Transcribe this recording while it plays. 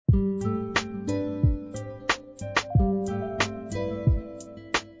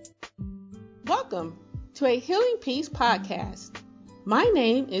to a Healing Peace podcast. My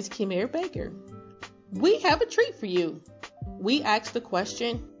name is Kimere Baker. We have a treat for you. We ask the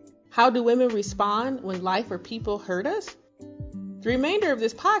question, how do women respond when life or people hurt us? The remainder of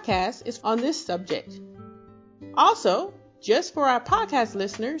this podcast is on this subject. Also, just for our podcast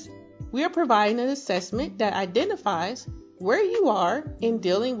listeners, we are providing an assessment that identifies where you are in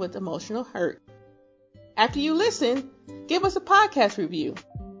dealing with emotional hurt. After you listen, give us a podcast review.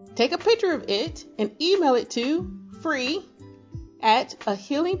 Take a picture of it and email it to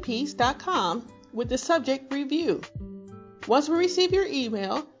free@ahealingpeace.com with the subject review. Once we receive your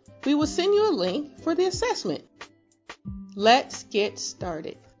email, we will send you a link for the assessment. Let's get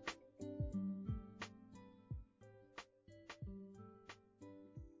started.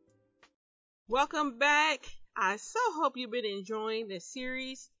 Welcome back. I so hope you've been enjoying this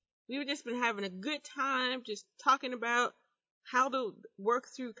series. We've just been having a good time just talking about how to work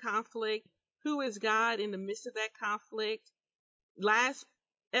through conflict, who is God in the midst of that conflict. Last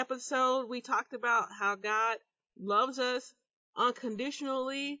episode, we talked about how God loves us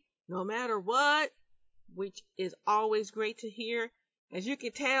unconditionally, no matter what, which is always great to hear. As you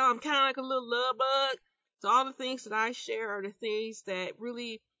can tell, I'm kind of like a little love bug. So all the things that I share are the things that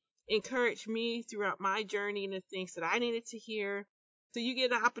really encouraged me throughout my journey and the things that I needed to hear. So you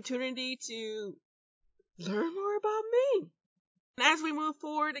get an opportunity to learn more about me. And as we move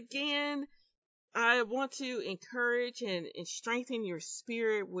forward again, I want to encourage and strengthen your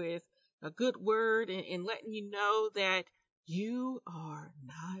spirit with a good word and letting you know that you are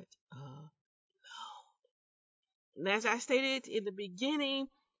not alone. And as I stated in the beginning,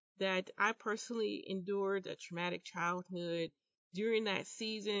 that I personally endured a traumatic childhood. During that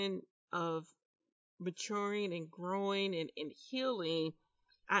season of maturing and growing and healing,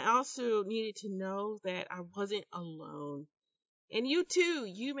 I also needed to know that I wasn't alone. And you too,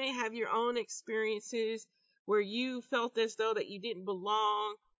 you may have your own experiences where you felt as though that you didn't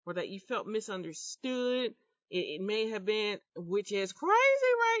belong or that you felt misunderstood. It may have been, which is crazy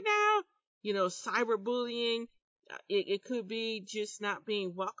right now, cyberbullying. It could be just not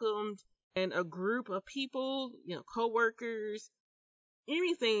being welcomed in a group of people, coworkers,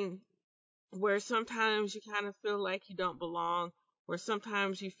 anything where sometimes you kind of feel like you don't belong, or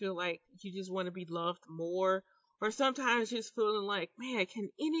sometimes you feel like you just want to be loved more, or sometimes just feeling like, man, can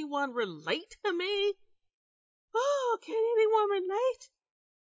anyone relate to me? Oh, can anyone relate?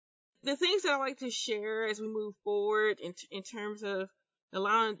 The things that I like to share as we move forward in terms of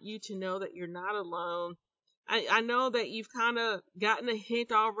allowing you to know that you're not alone. I know that you've kind of gotten a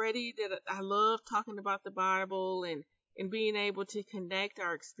hint already that I love talking about the Bible and being able to connect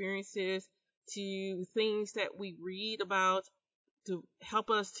our experiences to things that we read about to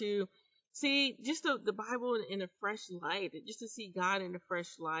help us to see just the Bible in a fresh light, just to see God in a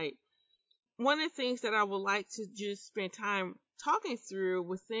fresh light. One of the things that I would like to just spend time talking through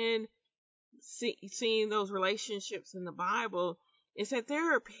within seeing those relationships in the Bible is that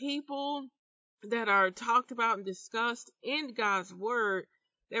there are people that are talked about and discussed in God's Word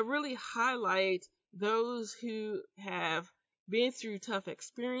that really highlight those who have been through tough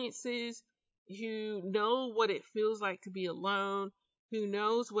experiences, who know what it feels like to be alone, who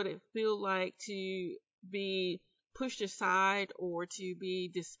knows what it feels like to be pushed aside or to be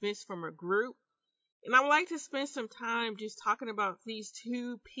dismissed from a group. And I would like to spend some time just talking about these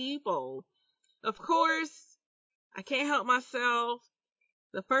two people. Of course, I can't help myself.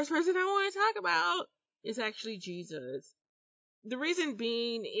 The first person I want to talk about is actually Jesus. The reason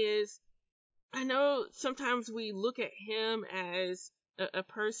being is I know sometimes we look at him as a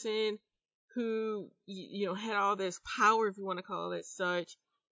person who, had all this power, if you want to call it such.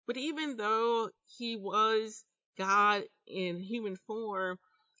 But even though he was God in human form,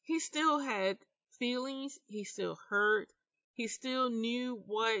 he still had feelings. He still hurt. He still knew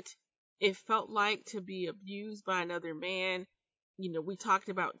what it felt like to be abused by another man. We talked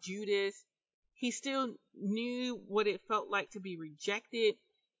about Judas. He still knew what it felt like to be rejected.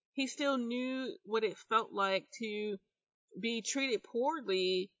 He still knew what it felt like to be treated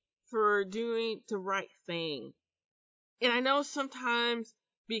poorly for doing the right thing. And I know sometimes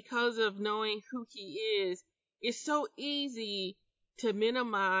because of knowing who he is, it's so easy to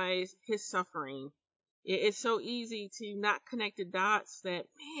minimize his suffering. It's so easy to not connect the dots that,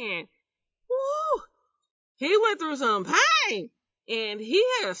 man, woo, he went through some pain and he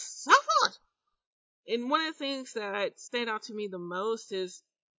has suffered. And one of the things that stand out to me the most is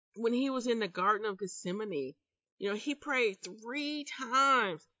when he was in the Garden of Gethsemane. He prayed 3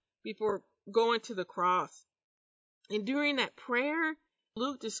 times before going to the cross. And during that prayer,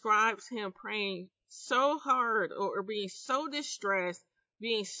 Luke describes him praying so hard or being so distressed,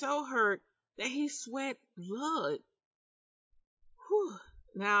 being so hurt that he sweat blood. Whew.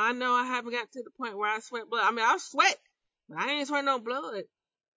 Now I know I haven't got to the point where I sweat blood. I mean, I sweat, but I ain't sweat no blood.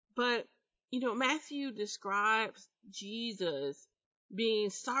 But, Matthew describes Jesus being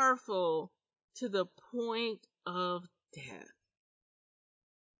sorrowful to the point of death.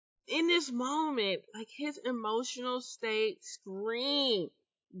 In this moment, like his emotional state screamed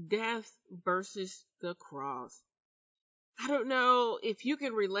death versus the cross. I don't know if you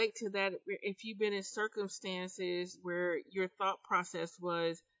can relate to that, if you've been in circumstances where your thought process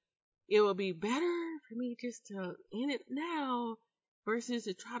was, it would be better for me just to end it now versus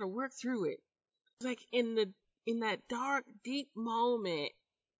to try to work through it. Like in that dark, deep moment,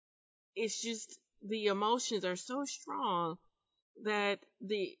 it's just the emotions are so strong that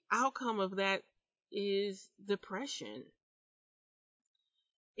the outcome of that is depression.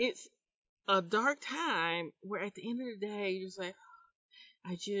 It's a dark time where at the end of the day, you're just like,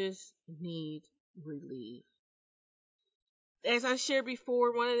 I just need relief. As I shared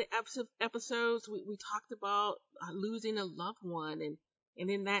before, one of the episodes, we talked about losing a loved one, and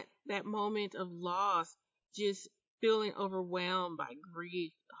in that moment of loss, just feeling overwhelmed by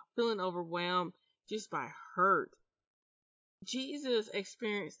grief, feeling overwhelmed just by hurt. Jesus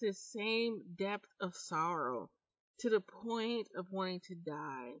experienced this same depth of sorrow to the point of wanting to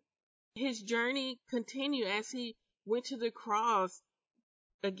die. His journey continued as he went to the cross.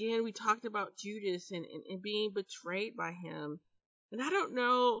 Again, we talked about Judas and being betrayed by him. And I don't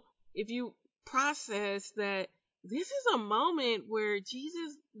know if you process that this is a moment where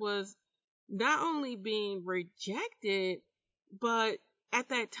Jesus was not only being rejected, but at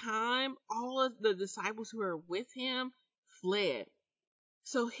that time, all of the disciples who were with him fled.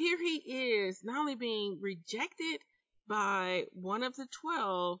 So here he is, not only being rejected by one of the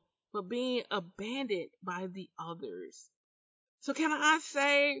 12, but being abandoned by the others. So can I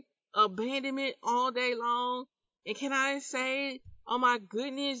say abandonment all day long? And can I say, oh my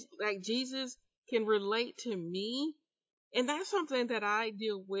goodness, like Jesus can relate to me? And that's something that I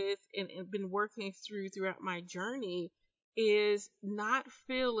deal with and been working throughout my journey, is not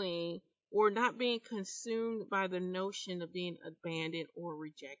feeling or not being consumed by the notion of being abandoned or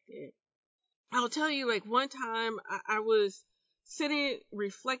rejected. I'll tell you, like one time I was sitting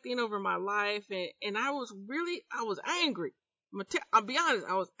reflecting over my life, and I was angry. I'll be honest,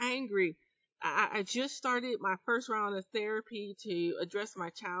 I was angry. I just started my first round of therapy to address my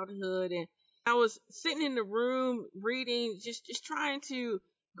childhood, and I was sitting in the room reading, just trying to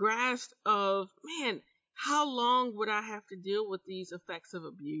grasp of, man, how long would I have to deal with these effects of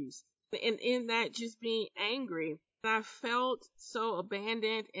abuse? And in that, just being angry. And I felt so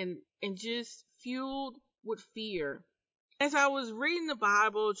abandoned and just fueled with fear. As I was reading the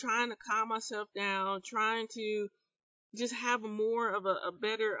Bible, trying to calm myself down, trying to just have more of a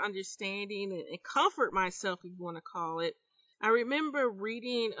better understanding and comfort myself, if you want to call it, I remember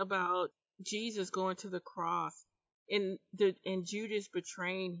reading about Jesus going to the cross and Judas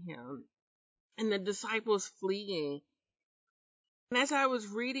betraying him and the disciples fleeing. And as I was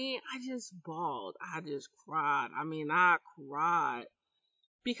reading, I just bawled. I just cried. I mean, I cried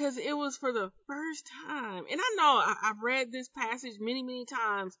because it was for the first time. And I know I've read this passage many, many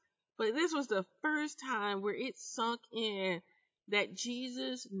times, but this was the first time where it sunk in that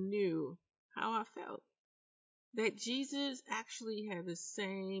Jesus knew how I felt. That Jesus actually had the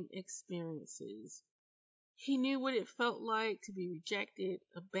same experiences. He knew what it felt like to be rejected,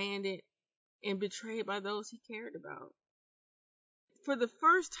 abandoned, and betrayed by those he cared about. For the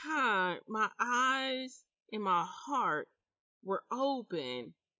first time, my eyes and my heart were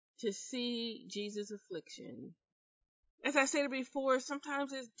open to see Jesus' affliction. As I said before,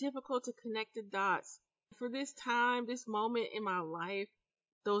 sometimes it's difficult to connect the dots. For this time, this moment in my life,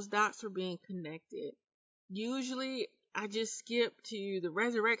 those dots were being connected. Usually, I just skip to the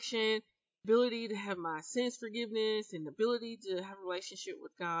resurrection, ability to have my sins forgiveness, and the ability to have a relationship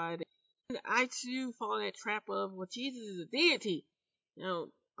with God. And I too fall in that trap of, well, Jesus is a deity. All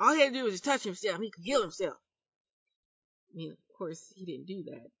he had to do was just touch himself. He could heal himself. I mean, of course, he didn't do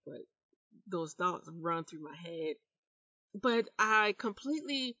that, but those thoughts run through my head. But I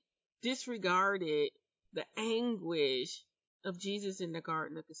completely disregarded the anguish of Jesus in the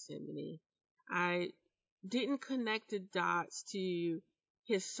Garden of Gethsemane. I didn't connect the dots to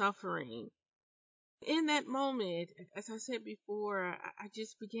his suffering. In that moment, as I said before, I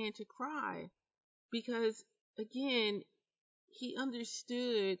just began to cry because, again, he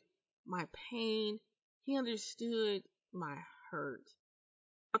understood my pain. He understood my hurt.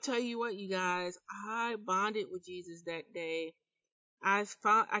 I'll tell you what, you guys, I bonded with Jesus that day. I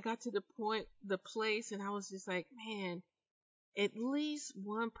got to the place, and I was just like, man, at least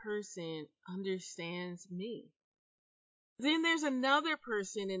one person understands me. Then there's another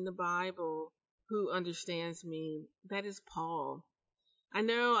person in the Bible who understands me. That is Paul. I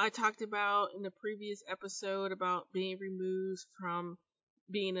know I talked about in the previous episode about being removed from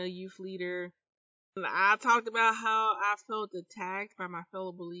being a youth leader. I talked about how I felt attacked by my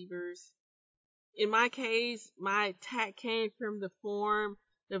fellow believers. In my case, my attack came from the form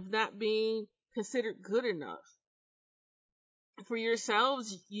of not being considered good enough. For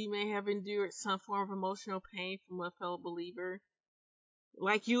yourselves, you may have endured some form of emotional pain from a fellow believer.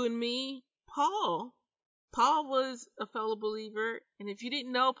 Like you and me, Paul was a fellow believer. And if you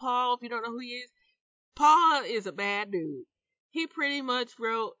didn't know Paul, if you don't know who he is, Paul is a bad dude. He pretty much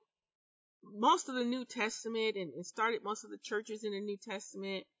wrote most of the New Testament and started most of the churches in the New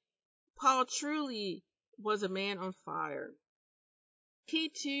Testament. Paul truly was a man on fire. He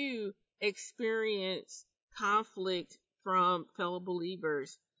too experienced conflict from fellow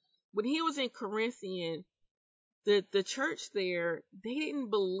believers. When he was in Corinthian, the church there, they didn't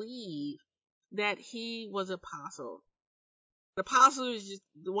believe that he was apostle. The apostle is just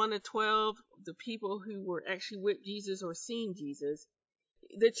the one of 12, the people who were actually with Jesus or seeing Jesus.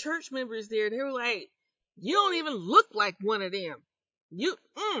 The church members there, they were like, you don't even look like one of them. How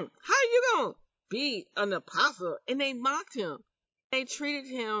you gonna be an apostle? And they mocked him. They treated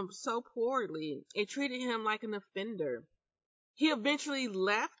him so poorly. They treated him like an offender. He eventually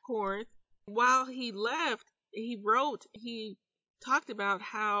left Corinth. While he left, he talked about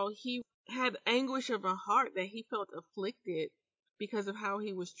how he had anguish of a heart, that he felt afflicted because of how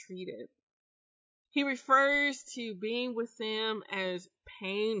he was treated. He refers to being with them as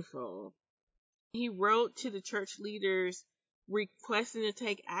painful. He wrote to the church leaders requesting to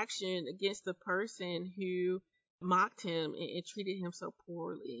take action against the person who mocked him and treated him so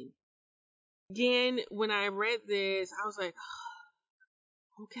poorly. Again, when I read this, I was like,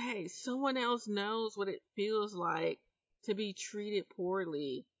 okay, someone else knows what it feels like to be treated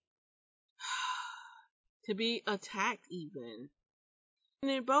poorly, to be attacked even.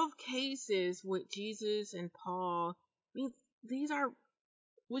 And in both cases with Jesus and Paul, I mean, these are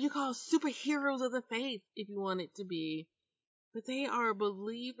what you call superheroes of the faith, if you want it to be. But they are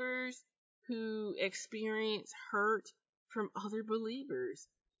believers who experience hurt from other believers.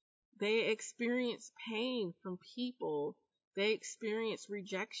 They experience pain from people. They experience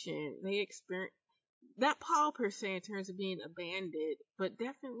rejection. They experience, not Paul per se in terms of being abandoned, but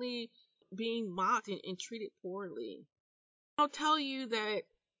definitely being mocked and treated poorly. I'll tell you that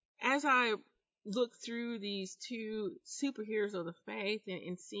as I look through these two superheroes of the faith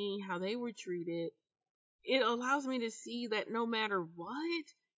and seeing how they were treated, it allows me to see that no matter what,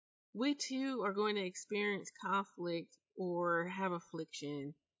 we too are going to experience conflict or have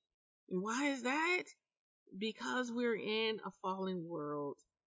affliction. And why is that? Because we're in a fallen world.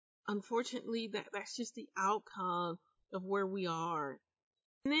 Unfortunately, that's just the outcome of where we are.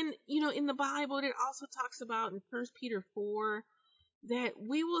 And then, in the Bible, it also talks about in 1 Peter 4 that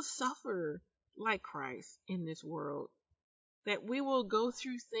we will suffer like Christ in this world. That we will go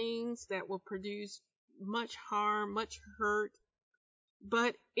through things that will produce much harm, much hurt.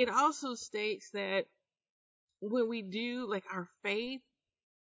 But it also states that when we do, like, our faith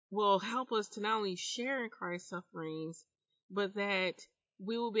will help us to not only share in Christ's sufferings, but that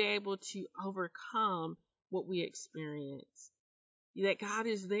we will be able to overcome what we experience. That God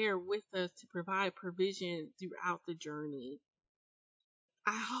is there with us to provide provision throughout the journey.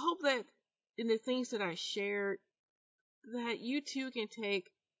 I hope that in the things that I shared, that you too can take,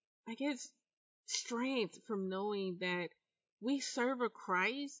 I guess, strength from knowing that we serve a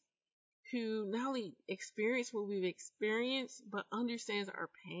Christ who not only experienced what we've experienced, but understands our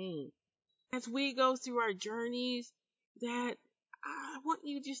pain. As we go through our journeys, that I want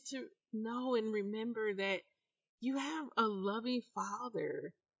you just to know and remember that you have a loving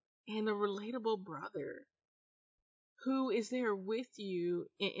Father and a relatable brother who is there with you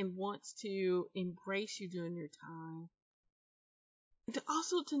and wants to embrace you during your time. And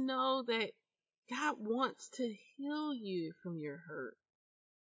also to know that God wants to heal you from your hurt.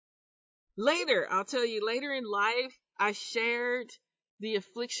 I'll tell you, later in life, I shared the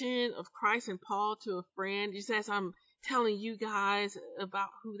affliction of Christ and Paul to a friend, just as I'm telling you guys about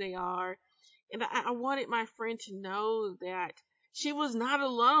who they are. And I wanted my friend to know that she was not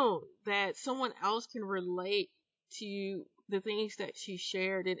alone, that someone else can relate to the things that she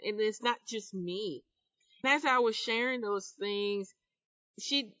shared. And it's not just me. And as I was sharing those things,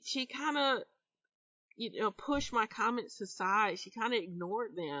 she kind of, pushed my comments aside. She kind of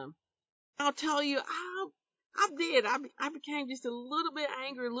ignored them. I'll tell you, I did. I became just a little bit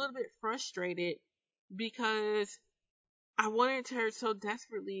angry, a little bit frustrated because I wanted her so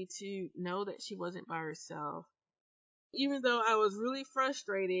desperately to know that she wasn't by herself. Even though I was really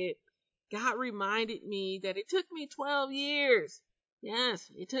frustrated, God reminded me that it took me 12 years. Yes,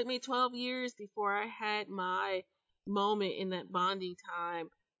 it took me 12 years before I had my moment in that bonding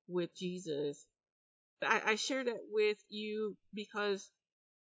time with Jesus. I share that with you because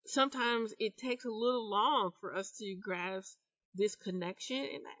sometimes it takes a little long for us to grasp this connection,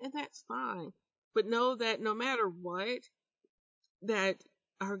 and that's fine. But know that no matter what, that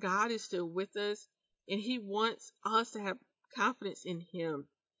our God is still with us, and He wants us to have confidence in Him.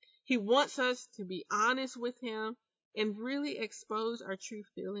 He wants us to be honest with Him and really expose our true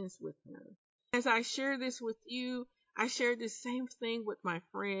feelings with Him. As I share this with you, I shared the same thing with my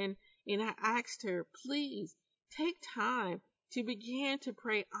friend, and I asked her, please take time to begin to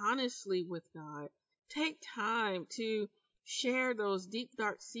pray honestly with God. Take time to share those deep,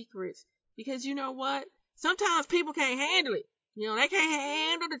 dark secrets, because you know what? Sometimes people can't handle it. They can't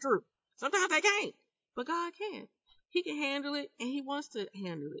handle the truth. Sometimes they can't, but God can. He can handle it, and He wants to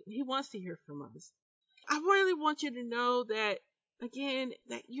handle it. He wants to hear from us. I really want you to know that, again,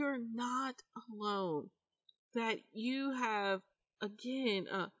 that you're not alone. That you have, again,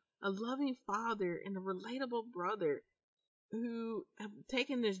 a loving father and a relatable brother who have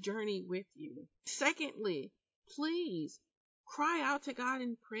taken this journey with you. Secondly, please cry out to God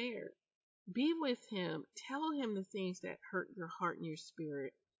in prayer. Be with Him. Tell Him the things that hurt your heart and your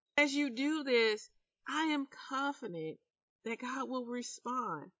spirit. As you do this, I am confident that God will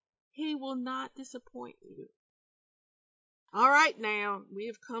respond. He will not disappoint you. All right, now we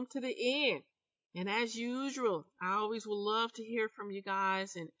have come to the end. And as usual, I always would love to hear from you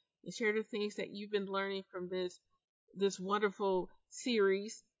guys and share the things that you've been learning from this wonderful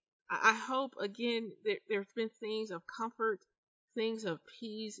series. I hope, again, there's been things of comfort, things of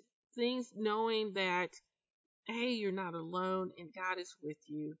peace, things knowing that, hey, you're not alone and God is with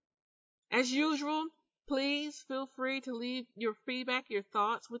you. As usual, please feel free to leave your feedback, your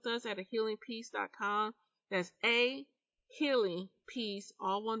thoughts with us at ahealingpeace.com. That's ahealingpeace,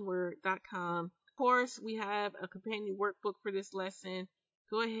 all one word.com. Of course, we have a companion workbook for this lesson.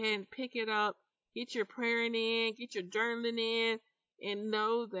 Go ahead and pick it up. Get your praying in, get your journaling in, and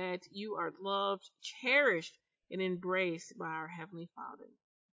know that you are loved, cherished, and embraced by our Heavenly Father.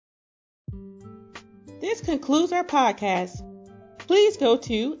 This concludes our podcast. Please go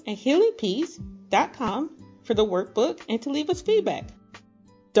to ahealingpeace.com for the workbook and to leave us feedback.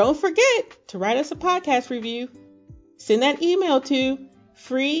 Don't forget to write us a podcast review. Send that email to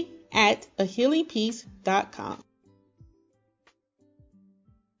free@ahealingpeace.com.